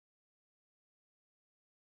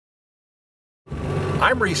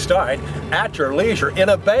I'm Reece Stein, at your leisure, in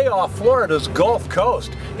a bay off Florida's Gulf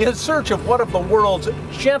Coast, in search of one of the world's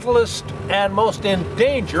gentlest and most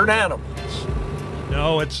endangered animals.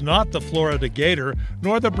 No, it's not the Florida gator,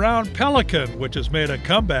 nor the brown pelican, which has made a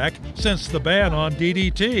comeback since the ban on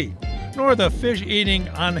DDT, nor the fish-eating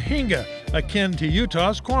anhinga, akin to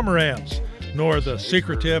Utah's cormorants, nor the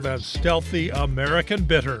secretive and stealthy American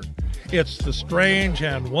bittern. It's the strange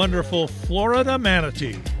and wonderful Florida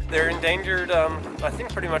manatee. They're endangered, I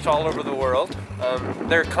think, pretty much all over the world.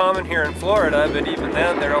 They're common here in Florida, but even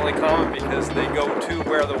then they're only common because they go to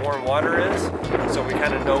where the warm water is, so we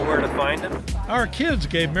kind of know where to find them. Our kids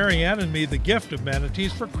gave Marianne and me the gift of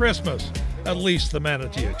manatees for Christmas, at least the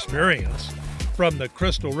manatee experience. From the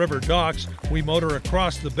Crystal River docks, we motor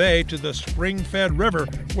across the bay to the spring-fed river,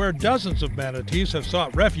 where dozens of manatees have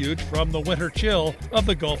sought refuge from the winter chill of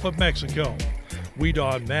the Gulf of Mexico. We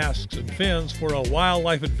don masks and fins for a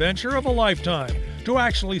wildlife adventure of a lifetime, to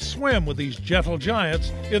actually swim with these gentle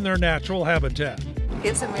giants in their natural habitat.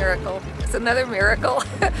 It's a miracle. It's another miracle.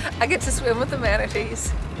 I get to swim with the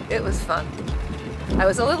manatees. It was fun. I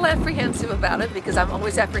was a little apprehensive about it because I'm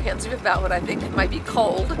always apprehensive about what I think might be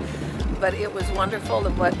cold. But it was wonderful,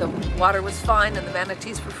 and the water was fine, and the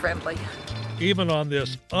manatees were friendly. Even on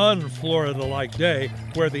this un-Florida-like day,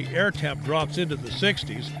 where the air temp drops into the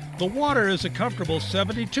 60s, the water is a comfortable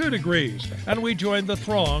 72 degrees, and we joined the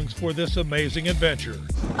throngs for this amazing adventure.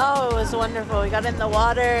 Oh, it was wonderful. We got in the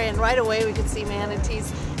water, and right away we could see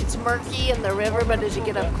manatees. It's murky in the river, but as you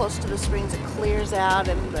get up close to the springs, it clears out,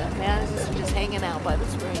 and the manatees are just hanging out by the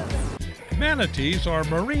springs. Manatees are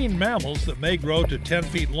marine mammals that may grow to 10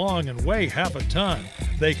 feet long and weigh half a ton.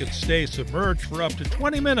 They can stay submerged for up to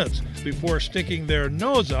 20 minutes before sticking their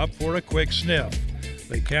nose up for a quick sniff.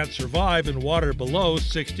 They can't survive in water below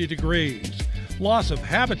 60 degrees. Loss of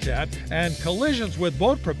habitat and collisions with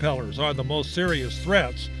boat propellers are the most serious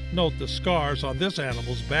threats. Note the scars on this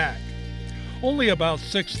animal's back. Only about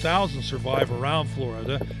 6,000 survive around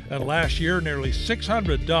Florida, and last year nearly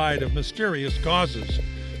 600 died of mysterious causes.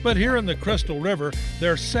 But here in the Crystal River,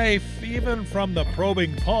 they're safe even from the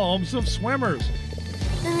probing palms of swimmers.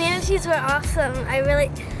 The manatees were awesome. I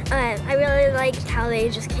really liked how they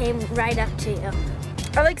just came right up to you.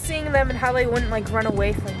 I like seeing them and how they wouldn't run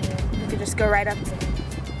away from you. You could just go right up to them.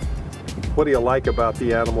 What do you like about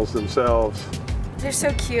the animals themselves? They're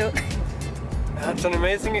so cute. That's an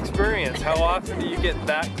amazing experience. How often do you get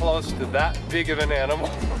that close to that big of an animal?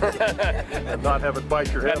 And not have it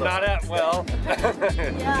bite your head and not at, well,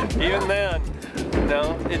 even then,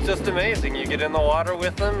 no, it's just amazing. You get in the water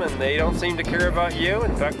with them and they don't seem to care about you.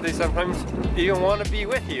 In fact, they sometimes even want to be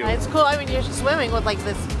with you. It's cool. I mean, you're swimming with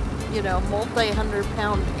this,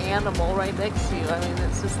 multi-100-pound animal right next to you. I mean,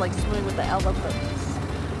 it's just like swimming with the elephants.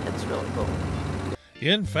 It's really cool.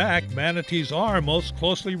 In fact, manatees are most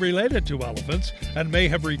closely related to elephants and may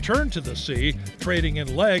have returned to the sea, trading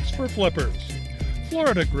in legs for flippers.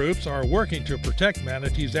 Florida groups are working to protect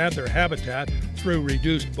manatees and their habitat through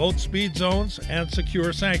reduced boat speed zones and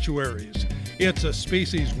secure sanctuaries. It's a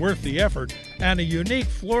species worth the effort and a unique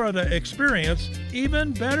Florida experience,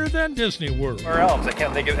 even better than Disney World. Or else, I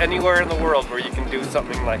can't think of anywhere in the world where you can do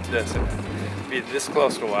something like this and be this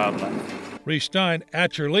close to wildlife. Reece Stein,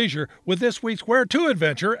 at your leisure, with this week's Where To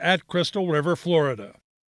adventure at Crystal River, Florida.